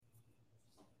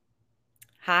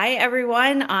Hi,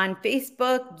 everyone on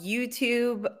Facebook,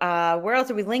 YouTube. Where else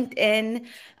are we? LinkedIn.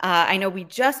 I know we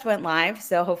just went live,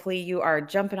 so hopefully you are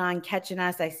jumping on, catching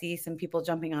us. I see some people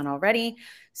jumping on already.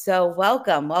 So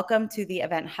welcome to the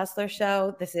Event Hustler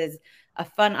Show. This is a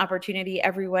fun opportunity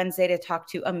every Wednesday to talk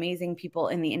to amazing people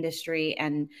in the industry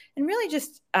and really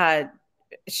just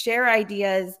share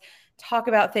ideas, talk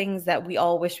about things that we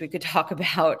all wish we could talk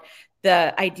about.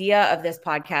 The idea of this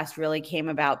podcast really came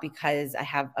about because I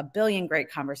have a billion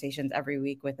great conversations every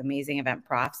week with amazing event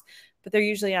profs, but they're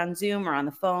usually on Zoom or on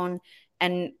the phone.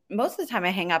 And most of the time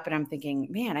I hang up and I'm thinking,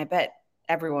 man, I bet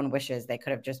everyone wishes they could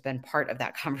have just been part of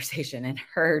that conversation and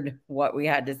heard what we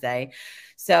had to say.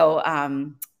 So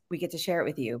we get to share it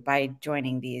with you by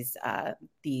joining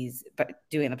but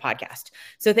doing the podcast.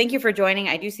 So thank you for joining.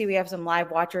 I do see we have some live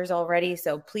watchers already.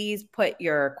 So please put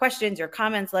your questions, your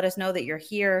comments, let us know that you're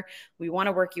here. We want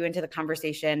to work you into the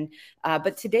conversation.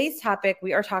 But today's topic,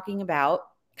 we are talking about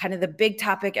kind of the big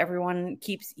topic. Everyone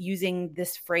keeps using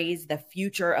this phrase, the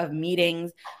future of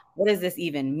meetings. What does this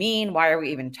even mean? Why are we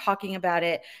even talking about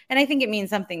it? And I think it means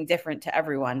something different to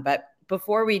everyone. But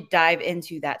before we dive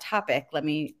into that topic, let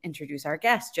me introduce our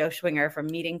guest, Joe Schwinger from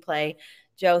MeetingPlay.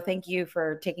 Joe, thank you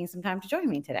for taking some time to join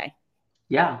me today.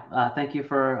 Yeah, thank you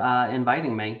for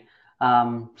inviting me.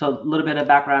 So a little bit of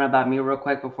background about me real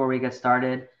quick before we get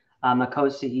started. I'm a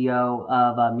co-CEO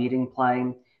of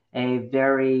MeetingPlay, a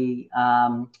very,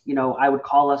 I would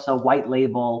call us a white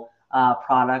label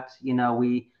product.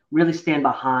 We really stand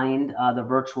behind the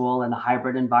virtual and the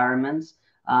hybrid environments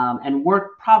and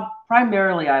work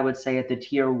primarily, I would say, at the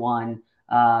tier one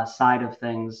side of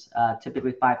things,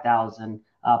 typically 5,000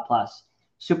 plus.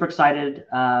 Super excited,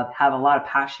 have a lot of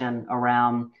passion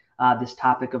around this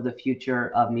topic of the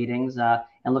future of meetings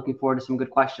and looking forward to some good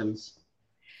questions.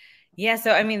 Yeah,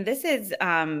 so I mean, this is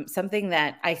something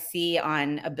that I see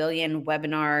on a billion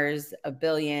webinars, a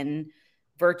billion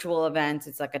virtual events.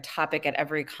 It's like a topic at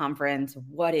every conference.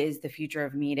 What is the future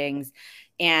of meetings?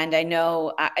 And I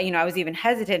know, I was even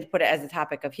hesitant to put it as a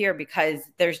topic of here because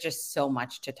there's just so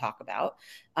much to talk about.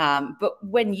 But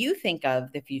when you think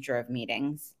of the future of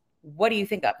meetings, what do you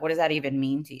think of? What does that even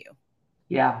mean to you?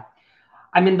 Yeah,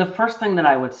 I mean, the first thing that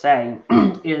I would say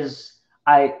is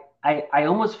I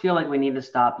almost feel like we need to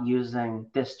stop using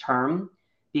this term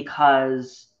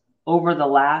because over the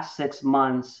last 6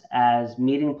 months, as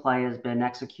MeetingPlay has been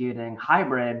executing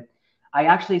hybrid, I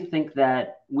actually think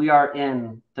that we are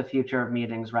in the future of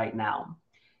meetings right now.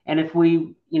 And if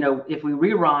we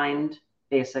rewind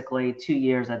basically 2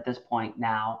 years at this point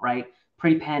now, right,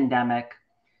 pre-pandemic,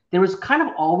 there was kind of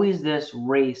always this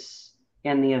race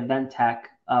in the event tech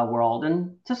world,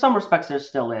 and to some respects there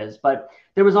still is, but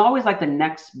there was always like the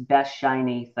next best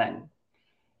shiny thing,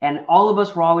 and all of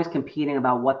us were always competing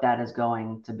about what that is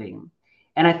going to be.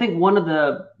 And I think one of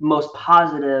the most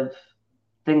positive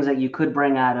things that you could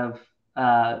bring out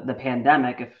of the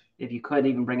pandemic, if you could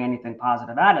even bring anything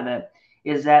positive out of it,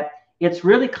 is that it's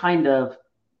really kind of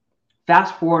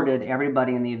fast forwarded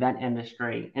everybody in the event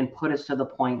industry and put us to the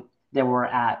point that we're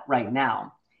at right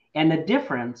now. And the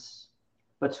difference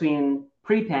between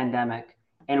pre-pandemic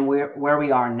and where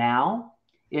we are now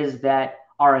is that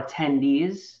our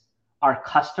attendees, our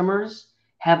customers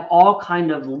have all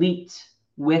kind of leaped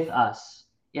with us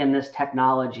in this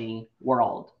technology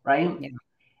world, right? Yeah.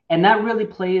 And that really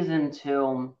plays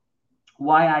into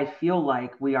why I feel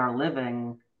like we are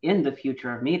living in the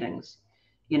future of meetings.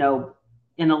 You know,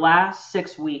 in the last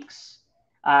 6 weeks,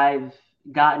 I've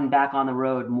gotten back on the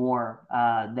road more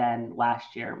than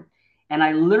last year. And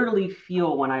I literally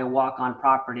feel when I walk on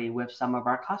property with some of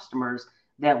our customers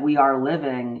that we are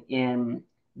living in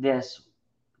this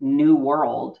new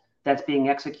world that's being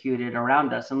executed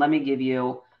around us. And let me give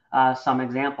you some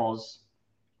examples.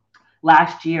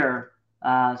 Last year,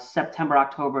 September,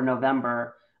 October,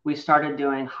 November, we started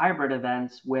doing hybrid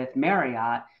events with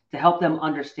Marriott to help them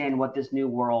understand what this new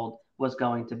world was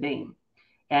going to be.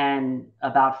 And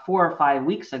about 4 or 5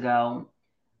 weeks ago,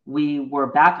 we were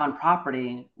back on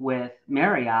property with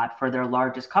Marriott for their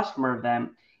largest customer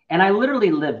event. And I literally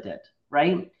lived it,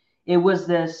 right? It was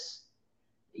this,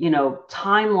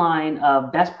 timeline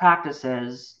of best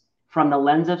practices from the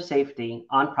lens of safety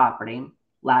on property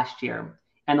last year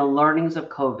and the learnings of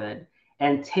COVID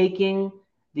and taking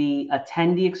the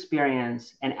attendee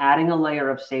experience and adding a layer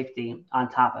of safety on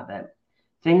top of it.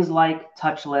 Things like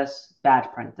touchless badge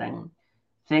printing,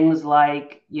 things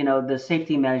like, the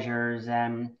safety measures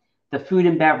and the food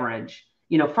and beverage.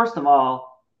 First of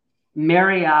all,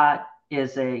 Marriott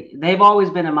they've always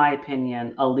been, in my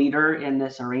opinion, a leader in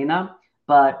this arena,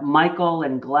 but Michael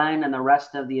and Glenn and the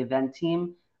rest of the event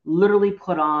team literally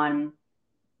put on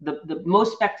the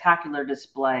most spectacular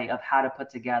display of how to put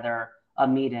together a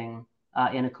meeting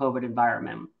in a COVID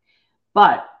environment.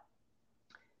 But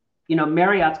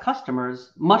Marriott's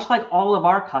customers, much like all of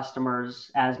our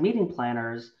customers as meeting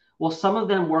planners, well, some of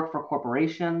them work for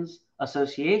corporations,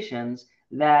 associations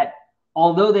that,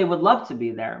 although they would love to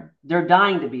be there, they're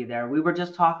dying to be there. We were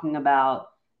just talking about,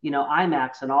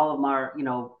 IMAX and all of our,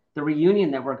 the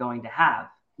reunion that we're going to have.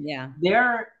 Yeah.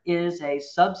 There is a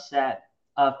subset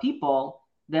of people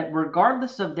that,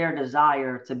 regardless of their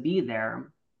desire to be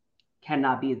there,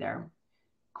 cannot be there.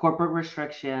 Corporate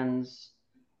restrictions.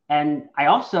 And I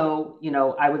also,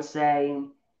 I would say,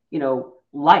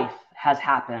 life has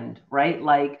happened, right?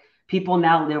 Like people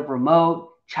now live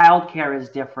remote, childcare is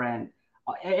different.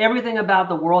 Everything about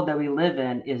the world that we live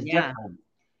in is different.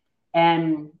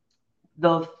 And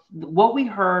what we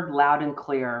heard loud and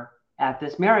clear at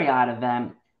this Marriott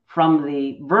event from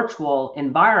the virtual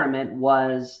environment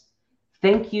was,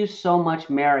 thank you so much,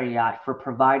 Marriott, for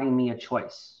providing me a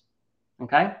choice.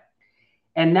 Okay.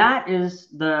 And that is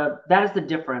the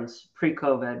difference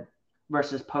pre-COVID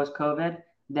versus post-COVID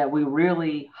that we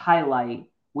really highlight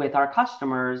with our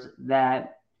customers,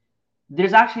 that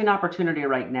there's actually an opportunity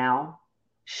right now.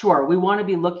 Sure, we want to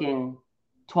be looking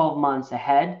 12 months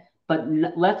ahead, but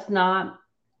let's not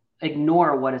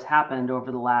ignore what has happened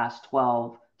over the last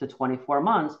 12 to 24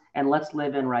 months, and let's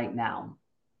live in right now.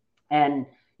 And,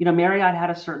 Marriott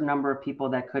had a certain number of people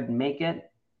that couldn't make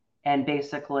it and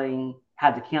basically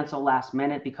had to cancel last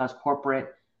minute because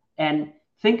corporate. And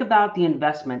think about the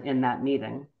investment in that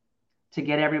meeting to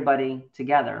get everybody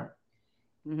together,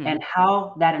 and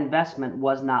how that investment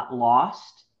was not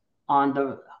lost on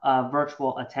the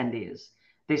virtual attendees.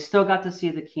 They still got to see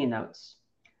the keynotes.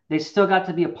 They still got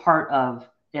to be a part of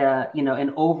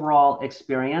an overall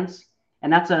experience.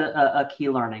 And that's a key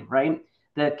learning, right?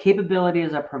 The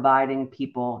capabilities of providing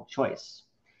people choice.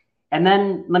 And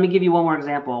then let me give you one more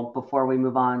example before we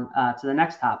move on to the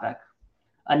next topic.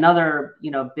 Another,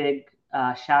 big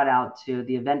shout out to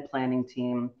the event planning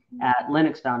team at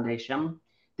Linux Foundation.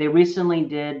 They recently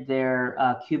did their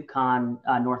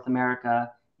KubeCon North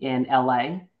America in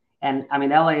LA. And I mean,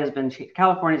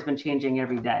 California has been changing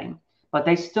every day, but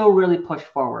they still really push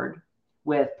forward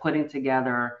with putting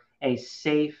together a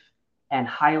safe and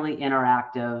highly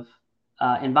interactive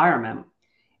environment.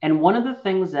 And one of the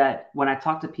things that when I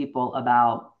talk to people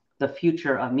about the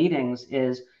future of meetings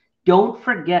is, don't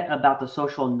forget about the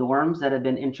social norms that have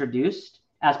been introduced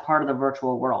as part of the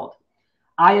virtual world.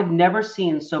 I have never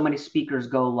seen so many speakers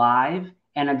go live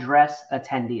and address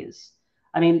attendees.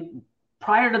 I mean,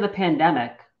 prior to the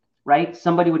pandemic, right,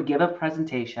 somebody would give a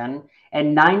presentation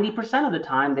and 90% of the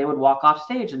time they would walk off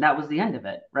stage and that was the end of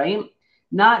it, right?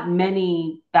 Not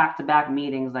many back-to-back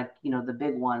meetings like, the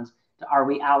big ones are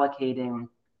we allocating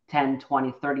 10,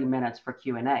 20, 30 minutes for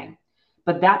Q&A.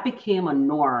 But that became a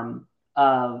norm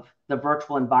of the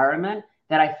virtual environment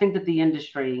that I think that the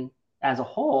industry as a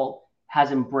whole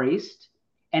has embraced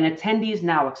and attendees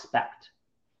now expect.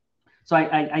 So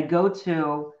I go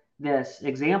to this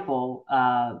example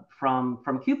from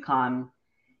KubeCon.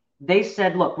 They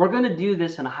said, look, we're going to do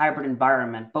this in a hybrid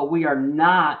environment, but we are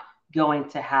not going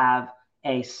to have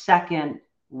a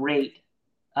second-rate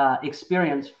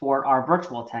experience for our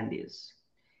virtual attendees.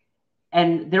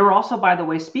 And there were also, by the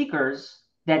way, speakers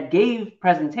that gave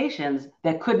presentations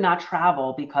that could not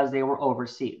travel because they were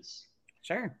overseas.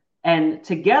 Sure. And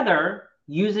together,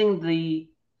 using the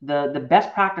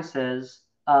best practices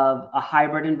of a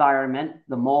hybrid environment,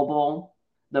 the mobile,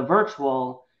 the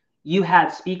virtual, you had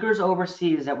speakers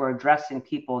overseas that were addressing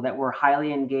people that were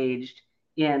highly engaged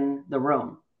in the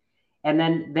room. And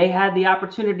then they had the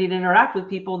opportunity to interact with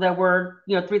people that were,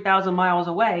 3,000 miles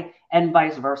away, and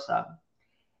vice versa.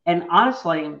 And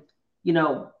honestly,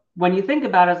 when you think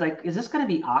about it, it's like, is this going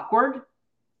to be awkward?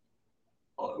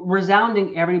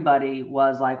 Resounding, everybody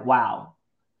was like, wow.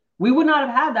 We would not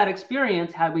have had that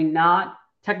experience had we not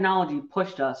technology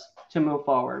pushed us to move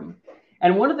forward.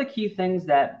 And one of the key things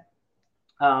that,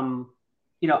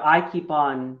 I keep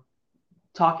on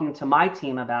talking to my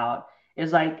team about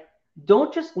is like,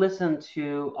 don't just listen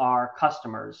to our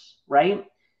customers, right?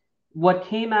 What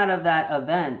came out of that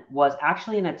event was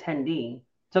actually an attendee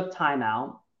took time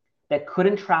out that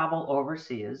couldn't travel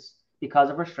overseas because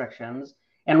of restrictions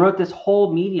and wrote this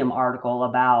whole Medium article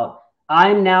about,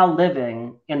 I'm now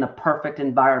living in the perfect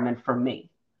environment for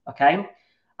me. Okay.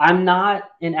 I'm not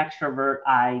an extrovert.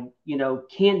 I,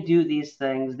 can't do these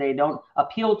things. They don't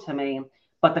appeal to me,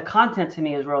 but the content to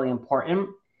me is really important.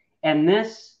 And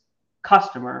this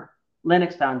customer,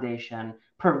 Linux Foundation,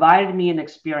 provided me an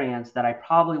experience that I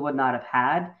probably would not have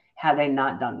had they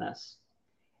not done this.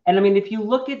 And I mean, if you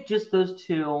look at just those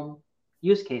two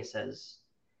use cases,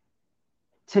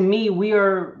 to me,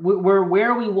 we're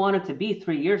where we wanted to be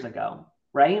 3 years ago,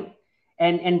 right?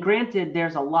 And granted,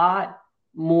 there's a lot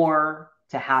more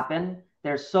to happen.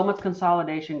 There's so much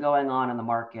consolidation going on in the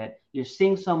market. You're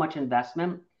seeing so much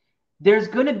investment. There's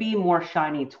going to be more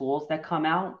shiny tools that come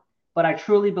out, but I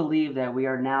truly believe that we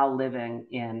are now living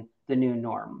in the new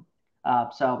norm.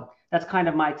 So that's kind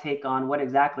of my take on what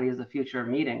exactly is the future of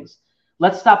meetings.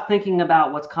 Let's stop thinking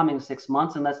about what's coming 6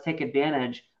 months and let's take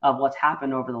advantage of what's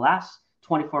happened over the last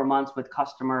 24 months with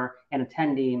customer and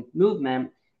attendee movement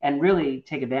and really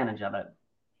take advantage of it.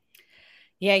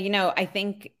 Yeah, I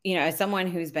think, as someone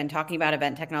who's been talking about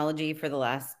event technology for the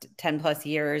last 10 plus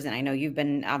years, and I know you've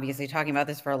been obviously talking about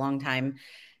this for a long time,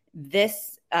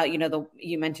 this,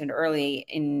 you mentioned early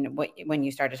when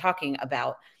you started talking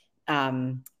about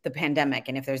the pandemic,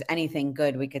 and if there's anything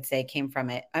good we could say came from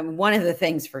it. I mean, one of the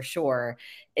things for sure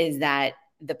is that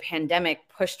the pandemic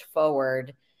pushed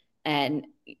forward and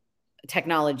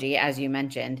technology, as you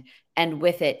mentioned, and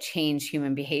with it changed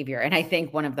human behavior. And I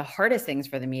think one of the hardest things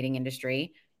for the meeting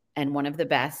industry, and one of the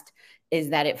best, is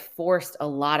that it forced a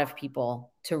lot of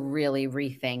people to really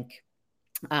rethink.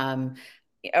 Um,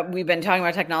 we've been talking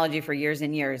about technology for years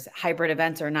and years. Hybrid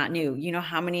events are not new. You know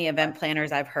how many event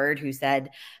planners I've heard who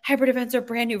said hybrid events are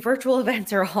brand new, virtual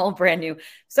events are all brand new.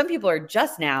 Some people are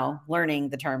just now learning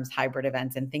the terms hybrid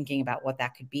events and thinking about what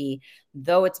that could be,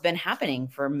 though it's been happening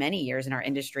for many years in our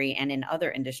industry and in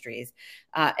other industries.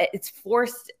 It's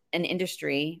forced an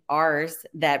industry, ours,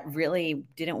 that really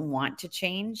didn't want to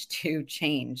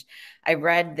change. I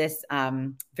read this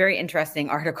very interesting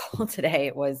article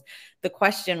today. The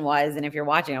question was, and if you're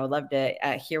watching, I would love to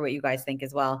hear what you guys think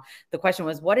as well. The question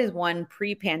was, what is one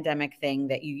pre-pandemic thing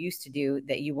that you used to do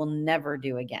that you will never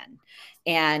do again?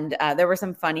 And there were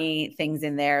some funny things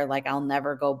in there, like I'll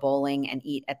never go bowling and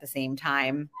eat at the same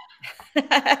time.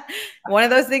 One of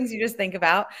those things you just think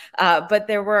about. But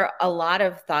there were a lot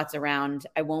of thoughts around,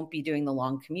 I won't be doing the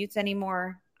long commutes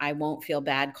anymore. I won't feel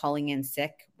bad calling in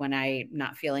sick when I'm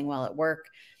not feeling well at work.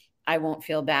 I won't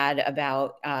feel bad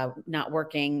about not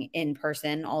working in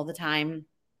person all the time.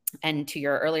 And to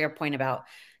your earlier point about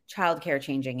childcare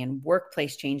changing and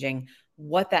workplace changing,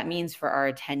 what that means for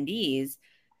our attendees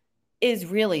is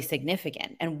really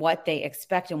significant, and what they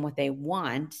expect and what they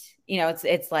want.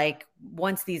 It's like,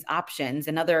 once these options,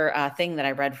 another thing that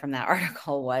I read from that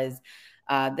article was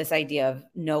this idea of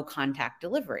no contact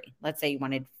delivery. Let's say you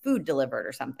wanted food delivered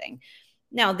or something.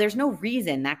 Now, there's no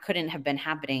reason that couldn't have been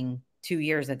happening 2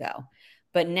 years ago.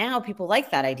 But now people like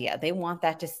that idea. They want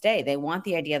that to stay. They want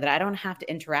the idea that I don't have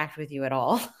to interact with you at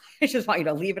all. I just want you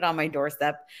to leave it on my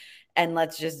doorstep and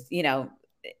let's just,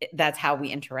 that's how we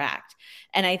interact.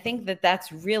 And I think that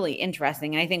that's really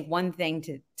interesting. And I think one thing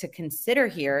to consider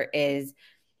here is,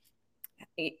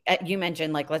 you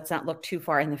mentioned, like, let's not look too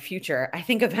far in the future. I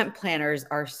think event planners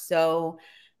are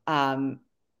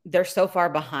they're so far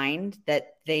behind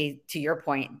that to your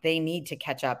point, they need to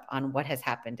catch up on what has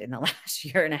happened in the last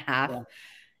year and a half,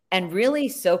 and really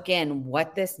soak in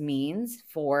what this means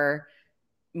for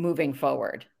moving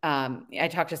forward. I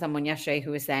talked to someone yesterday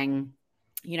who was saying,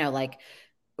 like,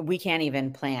 we can't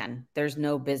even plan. There's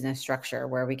no business structure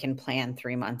where we can plan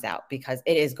 3 months out because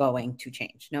it is going to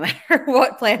change no matter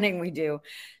what planning we do.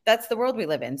 That's the world we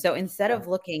live in. So instead of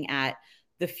looking at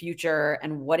the future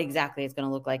and what exactly it's going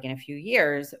to look like in a few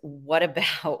years, what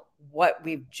about what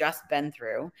we've just been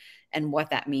through and what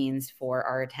that means for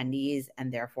our attendees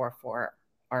and therefore for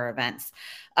our events?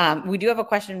 We do have a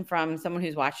question from someone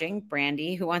who's watching,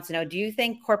 Brandy, who wants to know, do you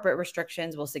think corporate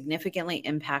restrictions will significantly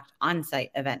impact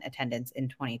on-site event attendance in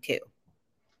 22?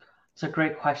 It's a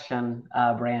great question,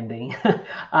 Brandy.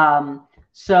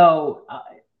 So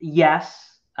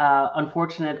yes,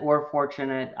 unfortunate or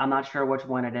fortunate, I'm not sure which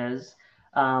one it is.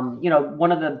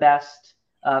 One of the best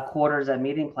quarters that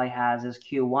MeetingPlay has is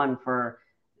Q1 for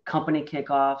company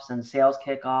kickoffs and sales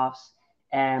kickoffs.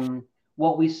 And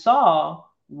what we saw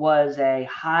was a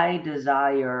high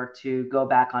desire to go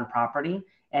back on property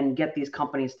and get these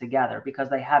companies together because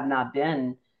they have not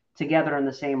been together in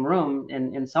the same room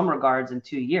in some regards in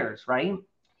 2 years, right?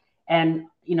 And,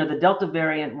 the Delta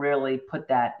variant really put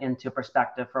that into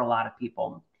perspective for a lot of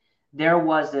people. There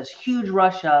was this huge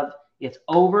rush of, it's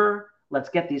over, let's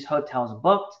get these hotels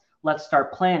booked, let's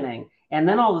start planning. And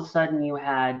then all of a sudden you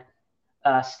had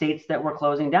states that were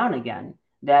closing down again,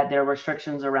 that there were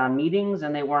restrictions around meetings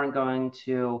and they weren't going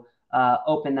to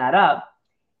open that up.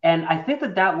 And I think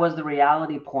that was the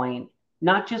reality point,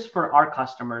 not just for our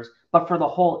customers, but for the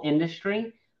whole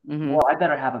industry. Mm-hmm. Well, I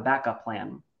better have a backup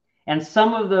plan. And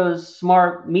some of those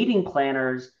smart meeting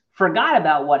planners forgot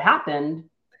about what happened,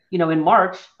 in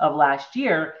March of last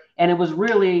year. And it was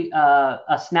really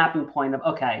a snapping point of,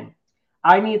 okay,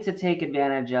 I need to take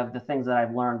advantage of the things that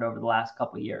I've learned over the last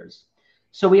couple of years.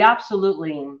 So we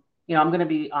absolutely, I'm going to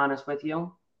be honest with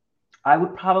you. I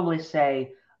would probably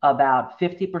say about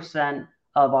 50%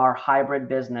 of our hybrid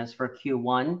business for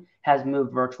Q1 has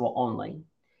moved virtual only.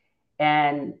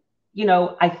 And,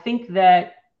 I think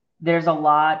that there's a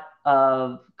lot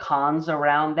of cons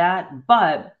around that,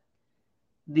 but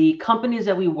the companies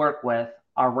that we work with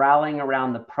are rallying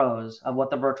around the pros of what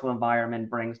the virtual environment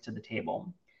brings to the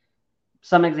table.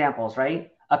 Some examples,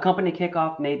 right? A company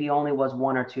kickoff maybe only was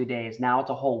 1 or 2 days. Now it's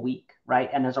a whole week, right?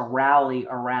 And there's a rally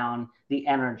around the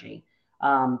energy.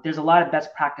 There's a lot of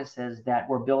best practices that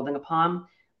we're building upon,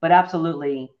 but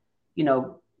absolutely,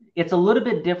 it's a little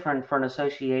bit different for an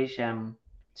association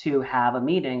to have a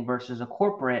meeting versus a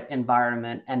corporate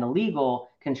environment and the legal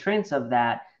constraints of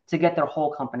that to get their whole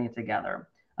company together.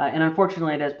 And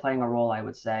unfortunately, it is playing a role, I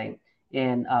would say,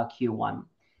 in Q1.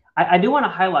 I do want to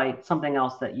highlight something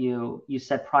else that you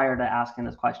said prior to asking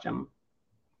this question,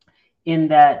 in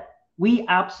that we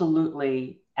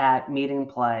absolutely at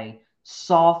MeetingPlay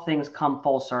saw things come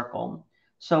full circle.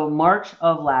 So March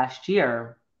of last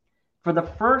year, for the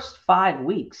first 5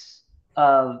 weeks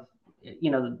of,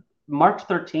 March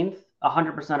 13th,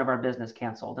 100% of our business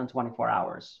canceled in 24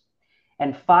 hours.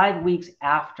 And 5 weeks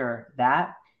after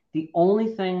that, the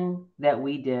only thing that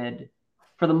we did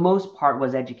for the most part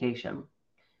was education,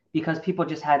 because people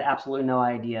just had absolutely no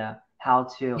idea how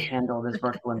to handle this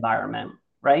virtual environment,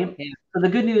 right? Yeah. So the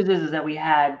good news is that we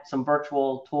had some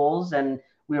virtual tools, and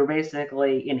we were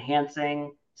basically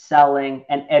enhancing, selling,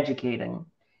 and educating.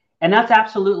 And that's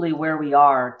absolutely where we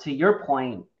are, to your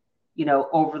point,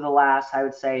 over the last, I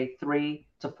would say, 3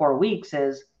 to 4 weeks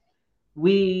is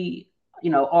we,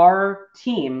 our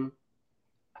team,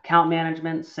 account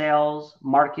management, sales,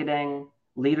 marketing,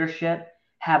 leadership,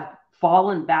 have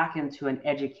fallen back into an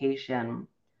education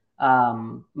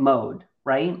mode,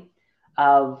 right?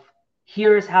 Of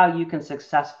here's how you can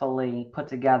successfully put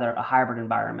together a hybrid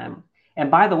environment.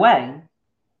 And by the way,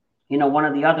 one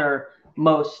of the other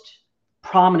most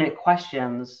prominent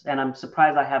questions, and I'm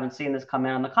surprised I haven't seen this come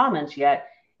in the comments yet,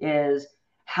 is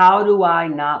how do I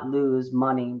not lose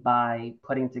money by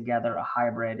putting together a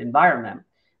hybrid environment?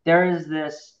 There is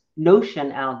this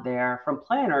notion out there from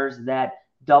planners that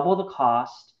double the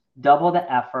cost, double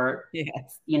the effort,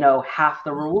 Yes. half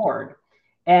the reward.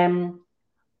 And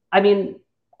I mean,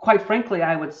 quite frankly,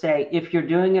 I would say if you're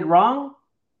doing it wrong,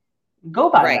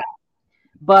 go by Right. that.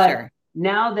 But Sure.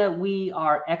 now that we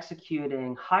are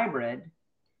executing hybrid,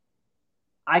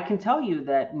 I can tell you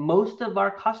that most of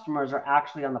our customers are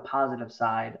actually on the positive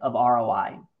side of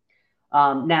ROI.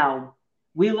 Now,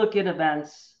 we look at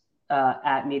events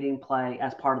at MeetingPlay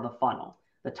as part of the funnel.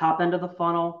 The top end of the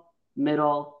funnel,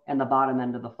 middle, and the bottom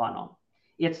end of the funnel.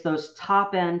 It's those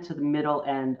top end to the middle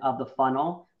end of the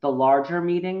funnel, the larger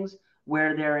meetings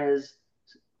where there is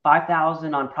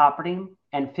 5,000 on property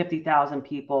and 50,000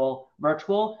 people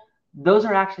virtual. Those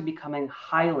are actually becoming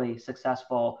highly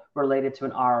successful related to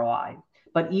an ROI.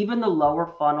 But even the lower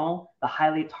funnel, the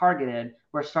highly targeted,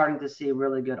 we're starting to see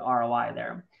really good ROI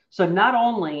there. So not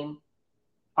only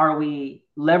are we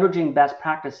leveraging best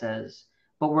practices,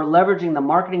 but we're leveraging the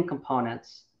marketing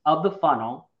components of the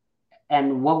funnel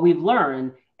and what we've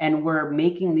learned, and we're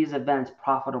making these events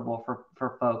profitable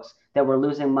for folks that were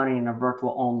losing money in a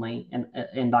virtual only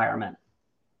environment.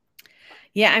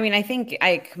 Yeah, I mean, I think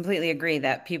I completely agree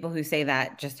that people who say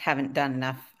that just haven't done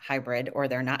enough hybrid, or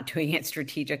they're not doing it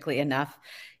strategically enough.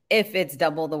 If it's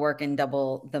double the work and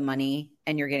double the money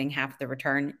and you're getting half the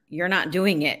return, you're not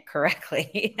doing it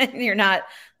correctly. And you're not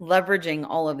leveraging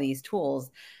all of these tools.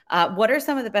 What are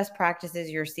some of the best practices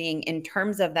you're seeing in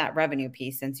terms of that revenue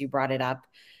piece, since you brought it up,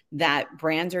 that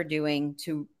brands are doing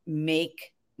to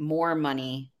make more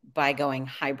money by going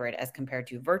hybrid as compared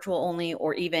to virtual only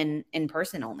or even in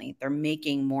person only? They're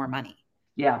making more money.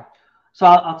 Yeah. So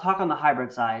I'll talk on the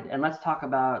hybrid side, and let's talk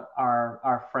about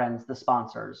our friends, the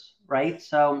sponsors, right?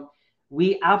 So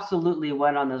we absolutely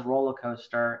went on this roller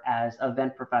coaster as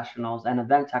event professionals and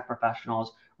event tech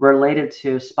professionals related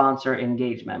to sponsor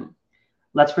engagement.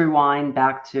 Let's rewind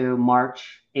back to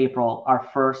March, April, our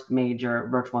first major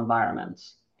virtual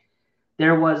environments.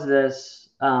 There was this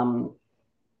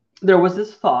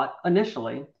thought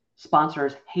initially: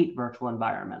 sponsors hate virtual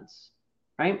environments,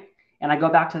 right? And I go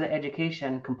back to the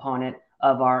education component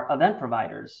of our event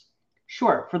providers.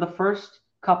 Sure, for the first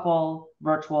couple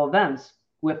virtual events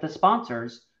with the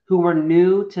sponsors who were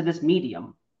new to this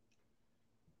medium,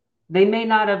 they may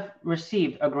not have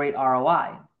received a great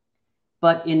ROI.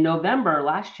 But in November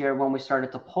last year, when we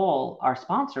started to poll our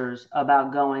sponsors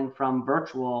about going from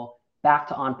virtual back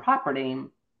to on property,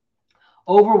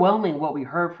 Overwhelming, what we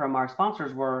heard from our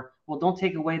sponsors were, well, don't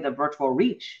take away the virtual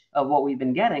reach of what we've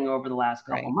been getting over the last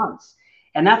couple Right. months.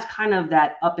 And that's kind of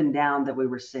that up and down that we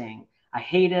were seeing. I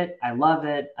hate it. I love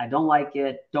it. I don't like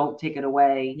it. Don't take it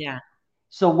away. Yeah.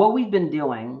 So what we've been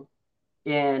doing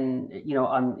in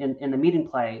the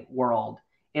MeetingPlay world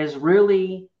is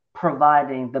really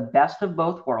providing the best of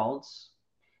both worlds,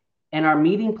 and our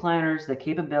meeting planners the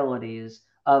capabilities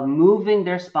of moving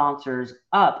their sponsors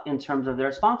up in terms of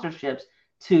their sponsorships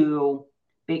to,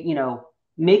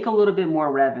 make a little bit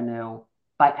more revenue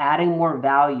by adding more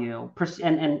value.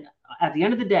 And at the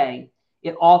end of the day,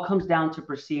 it all comes down to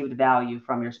perceived value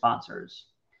from your sponsors.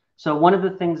 So one of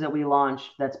the things that we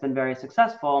launched that's been very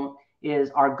successful is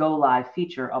our Go Live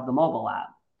feature of the mobile app.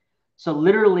 So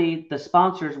literally the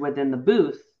sponsors within the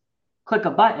booth click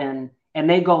a button and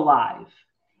they go live.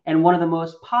 And one of the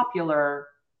most popular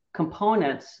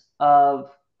components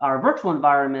of our virtual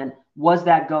environment was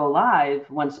that go live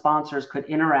when sponsors could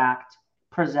interact,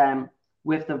 present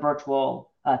with the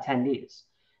virtual attendees.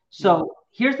 So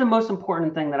here's the most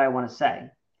important thing that I want to say.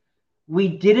 We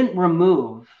didn't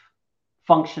remove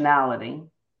functionality.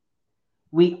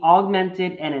 We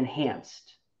augmented and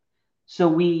enhanced. So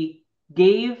we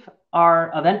gave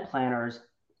our event planners,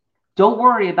 don't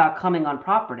worry about coming on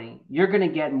property. You're going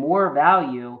to get more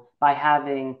value by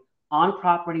having on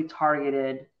property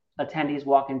targeted attendees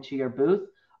walk into your booth.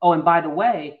 Oh, and by the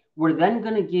way, we're then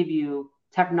going to give you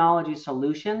technology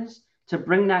solutions to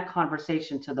bring that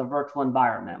conversation to the virtual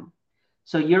environment.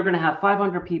 So you're going to have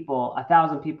 500 people,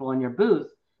 1,000 people in your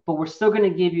booth, but we're still going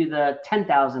to give you the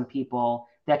 10,000 people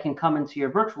that can come into your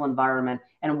virtual environment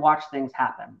and watch things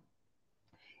happen.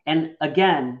 And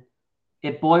again,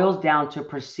 it boils down to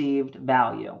perceived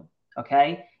value.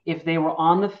 Okay. If they were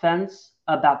on the fence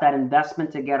about that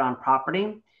investment to get on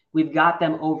property, we've got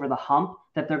them over the hump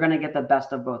that they're going to get the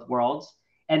best of both worlds.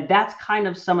 And that's kind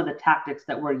of some of the tactics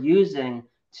that we're using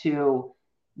to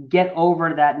get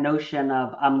over that notion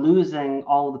of I'm losing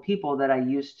all of the people that I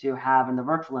used to have in the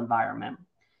virtual environment.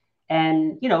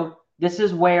 And, this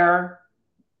is where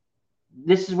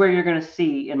you're going to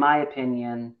see, in my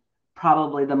opinion,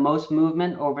 probably the most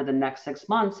movement over the next 6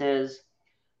 months is,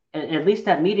 at least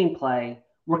at MeetingPlay,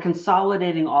 we're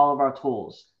consolidating all of our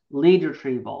tools: lead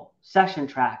retrieval, session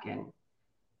tracking,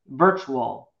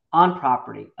 virtual, on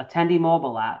property, attendee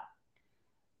mobile app.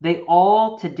 They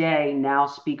all today now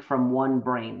speak from one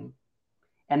brain,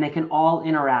 and they can all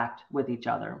interact with each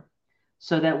other,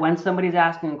 so that when somebody's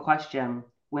asking a question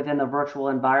within the virtual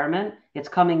environment, it's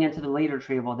coming into the lead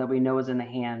retrieval that we know is in the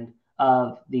hand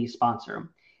of the sponsor.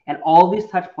 And all these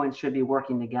touch points should be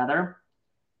working together.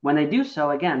 When they do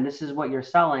so, again, this is what you're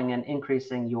selling and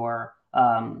increasing your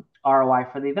ROI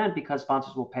for the event, because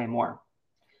sponsors will pay more.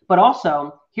 But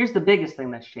also, here's the biggest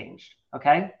thing that's changed,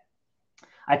 okay?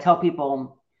 I tell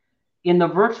people, in the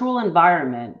virtual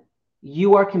environment,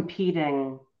 you are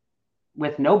competing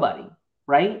with nobody,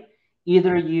 right?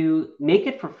 Either you make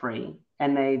it for free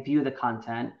and they view the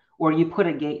content, or you put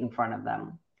a gate in front of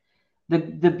them.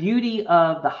 The beauty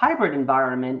of the hybrid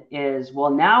environment is,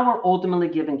 well, now we're ultimately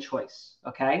giving choice,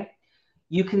 okay?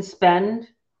 You can spend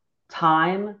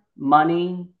time,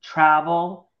 money,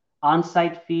 travel,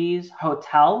 on-site fees,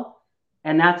 hotel,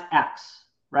 and that's X,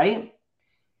 right?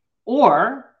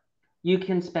 Or you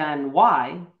can spend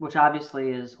Y, which obviously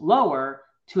is lower,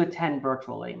 to attend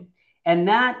virtually. And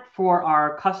that, for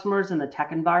our customers in the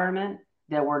tech environment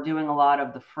that we're doing a lot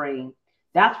of the free,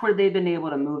 that's where they've been able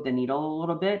to move the needle a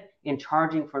little bit in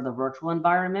charging for the virtual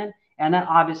environment. And then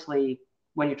obviously,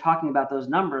 when you're talking about those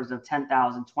numbers of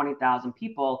 10,000, 20,000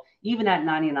 people, even at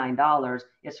 $99,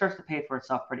 it starts to pay for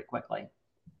itself pretty quickly.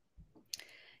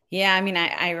 Yeah, I mean,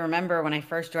 I remember when I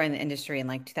first joined the industry in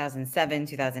like 2007,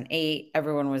 2008,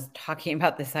 everyone was talking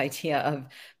about this idea of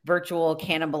virtual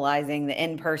cannibalizing the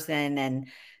in-person. And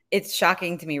it's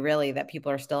shocking to me, really, that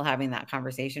people are still having that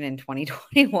conversation in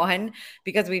 2021,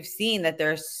 because we've seen that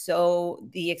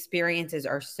the experiences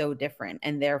are so different,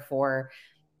 and therefore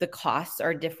the costs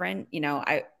are different.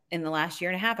 In the last year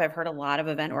and a half, I've heard a lot of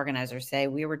event organizers say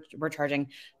we're charging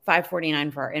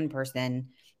 $549 for our in-person,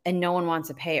 and no one wants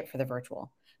to pay it for the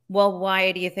virtual. Well,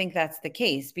 why do you think that's the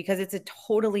case? Because it's a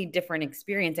totally different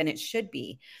experience, and it should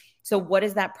be. So what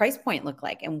does that price point look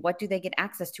like? And what do they get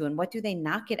access to? And what do they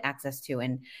not get access to?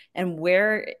 And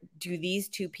where do these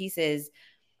two pieces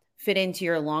fit into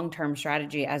your long-term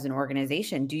strategy as an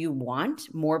organization? Do you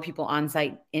want more people on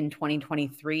site in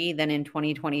 2023 than in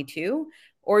 2022?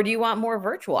 Or do you want more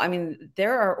virtual? I mean,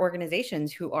 there are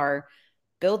organizations who are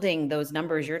building those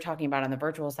numbers you're talking about on the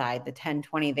virtual side, the 10,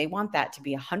 20, they want that to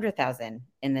be 100,000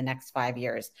 in the next 5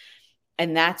 years.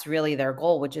 And that's really their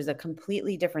goal, which is a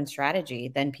completely different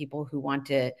strategy than people who want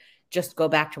to just go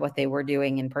back to what they were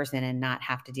doing in person and not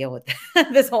have to deal with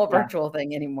this whole Yeah. virtual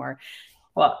thing anymore.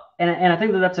 Well, and I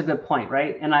think that that's a good point,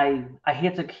 right? And I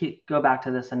hate to go back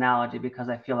to this analogy because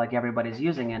I feel like everybody's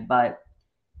using it, but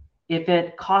if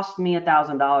it cost me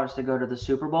 $1,000 to go to the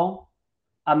Super Bowl,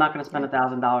 I'm not going to spend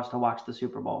 $1,000 to watch the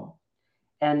Super Bowl.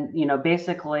 And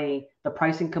basically, the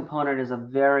pricing component is a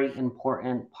very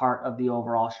important part of the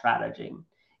overall strategy.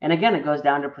 And again, it goes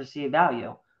down to perceived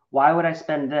value. Why would I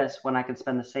spend this when I could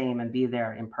spend the same and be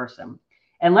there in person?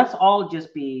 And let's all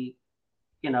just be,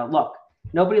 look,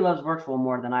 nobody loves virtual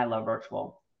more than I love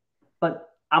virtual. But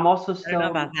I'm also I don't know still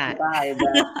about the that. guy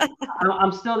that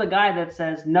I'm still the guy that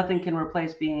says nothing can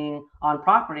replace being on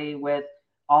property with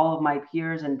all of my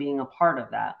peers and being a part of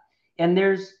that. And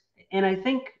I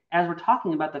think as we're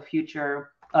talking about the future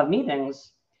of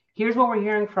meetings, here's what we're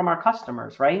hearing from our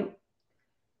customers, right?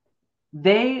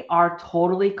 They are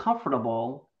totally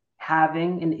comfortable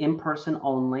having an in-person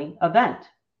only event.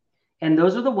 And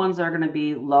those are the ones that are going to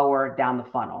be lower down the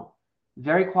funnel.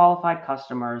 Very qualified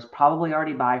customers, probably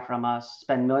already buy from us,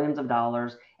 spend millions of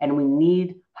dollars, and we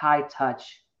need high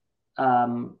touch,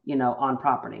 on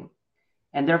property.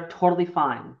 And they're totally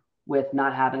fine with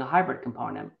not having a hybrid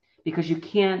component because you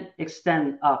can't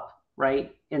extend up,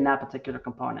 right, in that particular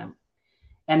component.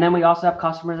 And then we also have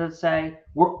customers that say,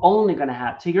 we're only going to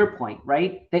have, to your point,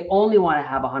 right? They only want to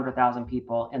have 100,000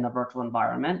 people in the virtual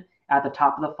environment at the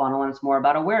top of the funnel, and it's more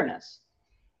about awareness.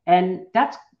 And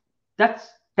that's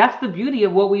the beauty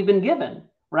of what we've been given,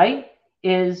 right?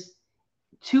 Is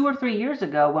 2 or 3 years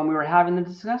ago when we were having the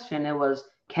discussion, it was,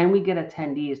 can we get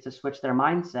attendees to switch their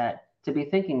mindset to be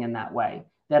thinking in that way?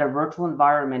 That a virtual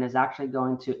environment is actually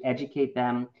going to educate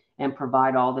them and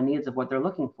provide all the needs of what they're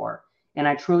looking for. And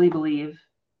I truly believe,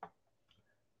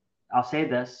 I'll say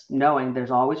this, knowing there's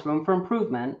always room for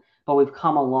improvement, but we've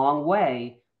come a long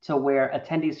way to where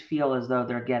attendees feel as though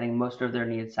they're getting most of their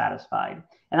needs satisfied.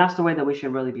 And that's the way that we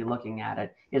should really be looking at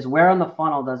it, is where on the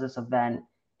funnel does this event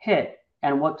hit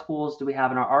and what tools do we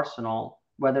have in our arsenal,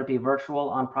 whether it be virtual,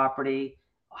 on property,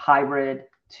 hybrid,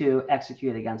 to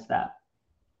execute against that.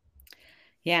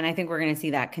 Yeah, and I think we're going to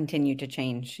see that continue to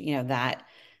change,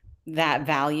 that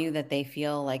value that they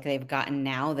feel like they've gotten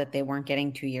now that they weren't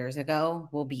getting 2 years ago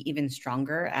will be even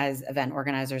stronger as event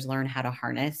organizers learn how to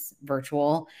harness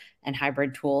virtual and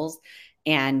hybrid tools.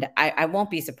 And I won't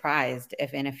be surprised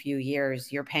if in a few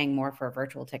years you're paying more for a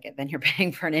virtual ticket than you're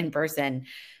paying for an in-person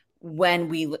when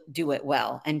we do it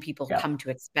well and people Yeah. come to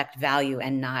expect value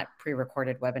and not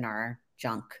pre-recorded webinar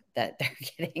junk that they're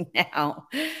getting now.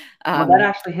 Well, that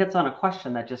actually hits on a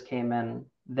question that just came in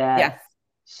Yes.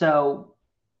 so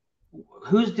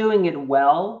who's doing it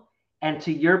well? And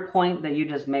to your point that you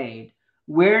just made,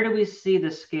 where do we see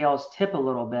the scales tip a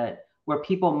little bit where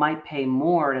people might pay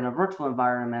more in a virtual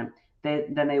environment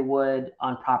than they would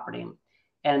on property?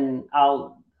 And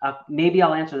maybe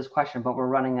I'll answer this question, but we're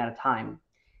running out of time.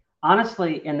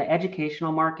 Honestly, in the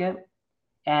educational market,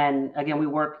 and again, we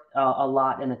work a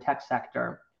lot in the tech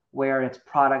sector where it's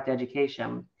product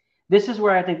education. This is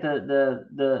where I think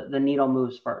the needle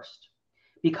moves first,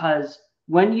 because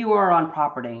when you are on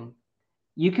property,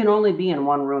 you can only be in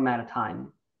one room at a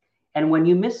time. And when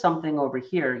you miss something over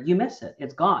here, you miss it.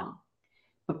 It's gone.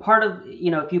 But part of,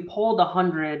 if you polled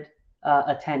 100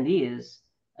 attendees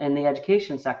in the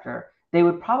education sector, they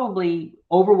would probably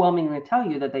overwhelmingly tell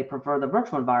you that they prefer the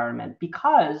virtual environment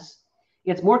because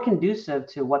it's more conducive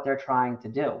to what they're trying to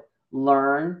do.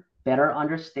 Learn, better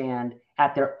understand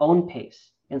at their own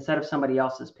pace instead of somebody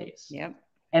else's pace. Yep.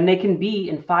 And they can be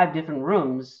in 5 different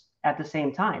rooms at the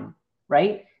same time,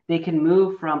 right? They can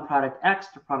move from product X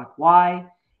to product Y,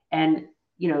 and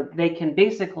they can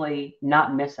basically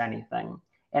not miss anything.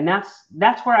 And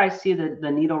that's where I see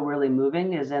the needle really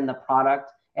moving, is in the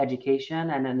product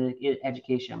education and in the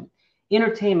education.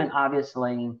 Entertainment,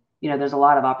 obviously, there's a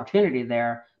lot of opportunity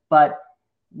there, but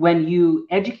when you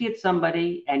educate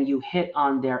somebody and you hit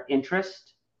on their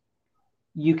interest,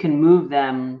 you can move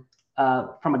them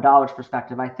from a dollars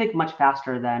perspective, I think, much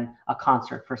faster than a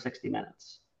concert for 60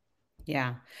 minutes.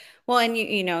 Yeah. Well, and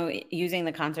using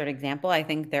the concert example, I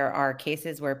think there are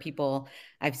cases where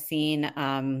I've seen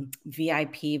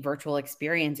VIP virtual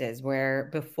experiences where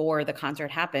before the concert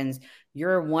happens,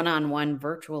 you're one-on-one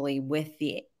virtually with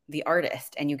the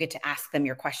artist and you get to ask them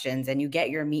your questions and you get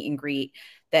your meet and greet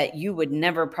that you would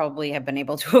never probably have been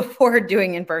able to afford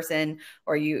doing in person,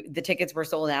 or the tickets were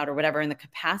sold out or whatever. And the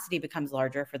capacity becomes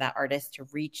larger for that artist to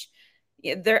reach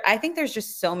I think there's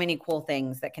just so many cool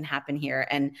things that can happen here.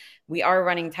 And we are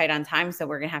running tight on time, so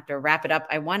we're going to have to wrap it up.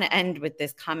 I want to end with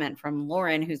this comment from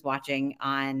Lauren, who's watching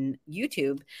on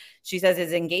YouTube. She says,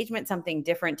 is engagement something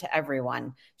different to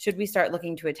everyone? Should we start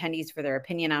looking to attendees for their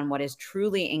opinion on what is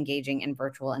truly engaging in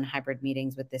virtual and hybrid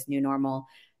meetings with this new normal?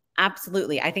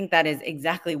 Absolutely. I think that is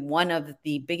exactly one of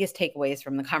the biggest takeaways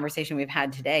from the conversation we've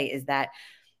had today, is that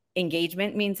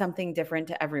engagement means something different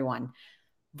to everyone.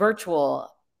 Virtual,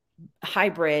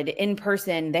 hybrid, in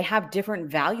person, they have different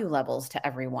value levels to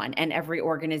everyone and every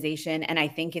organization. And I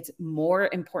think it's more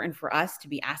important for us to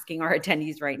be asking our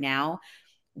attendees right now,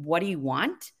 what do you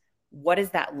want? What does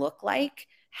that look like?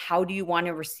 How do you want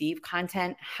to receive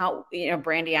content? How,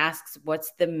 Brandy asks,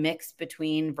 what's the mix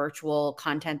between virtual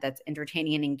content that's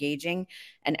entertaining and engaging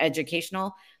and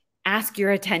educational? Ask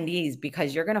your attendees,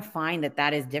 because you're going to find that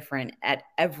that is different at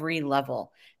every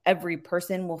level. Every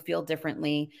person will feel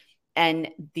differently. And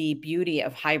the beauty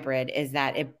of hybrid is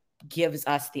that it gives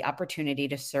us the opportunity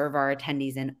to serve our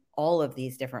attendees in all of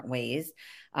these different ways.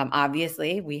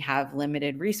 Obviously, we have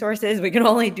limited resources. We can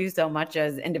only do so much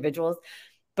as individuals.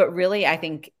 But really, I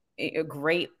think a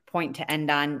great point to end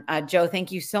on. Joe,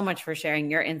 thank you so much for sharing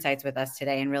your insights with us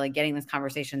today and really getting this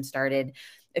conversation started.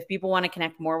 If people want to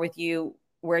connect more with you,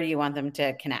 where do you want them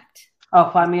to connect? Oh,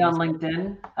 find me on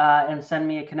LinkedIn and send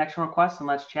me a connection request and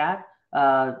let's chat.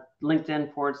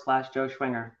 LinkedIn/Joe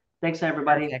Schwinger. Thanks,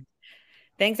 everybody. Perfect.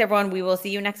 Thanks, everyone. We will see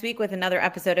you next week with another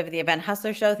episode of the Event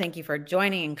Hustler Show. Thank you for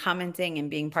joining and commenting and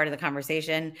being part of the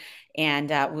conversation. And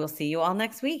we'll see you all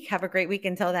next week. Have a great week.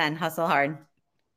 Until then, hustle hard.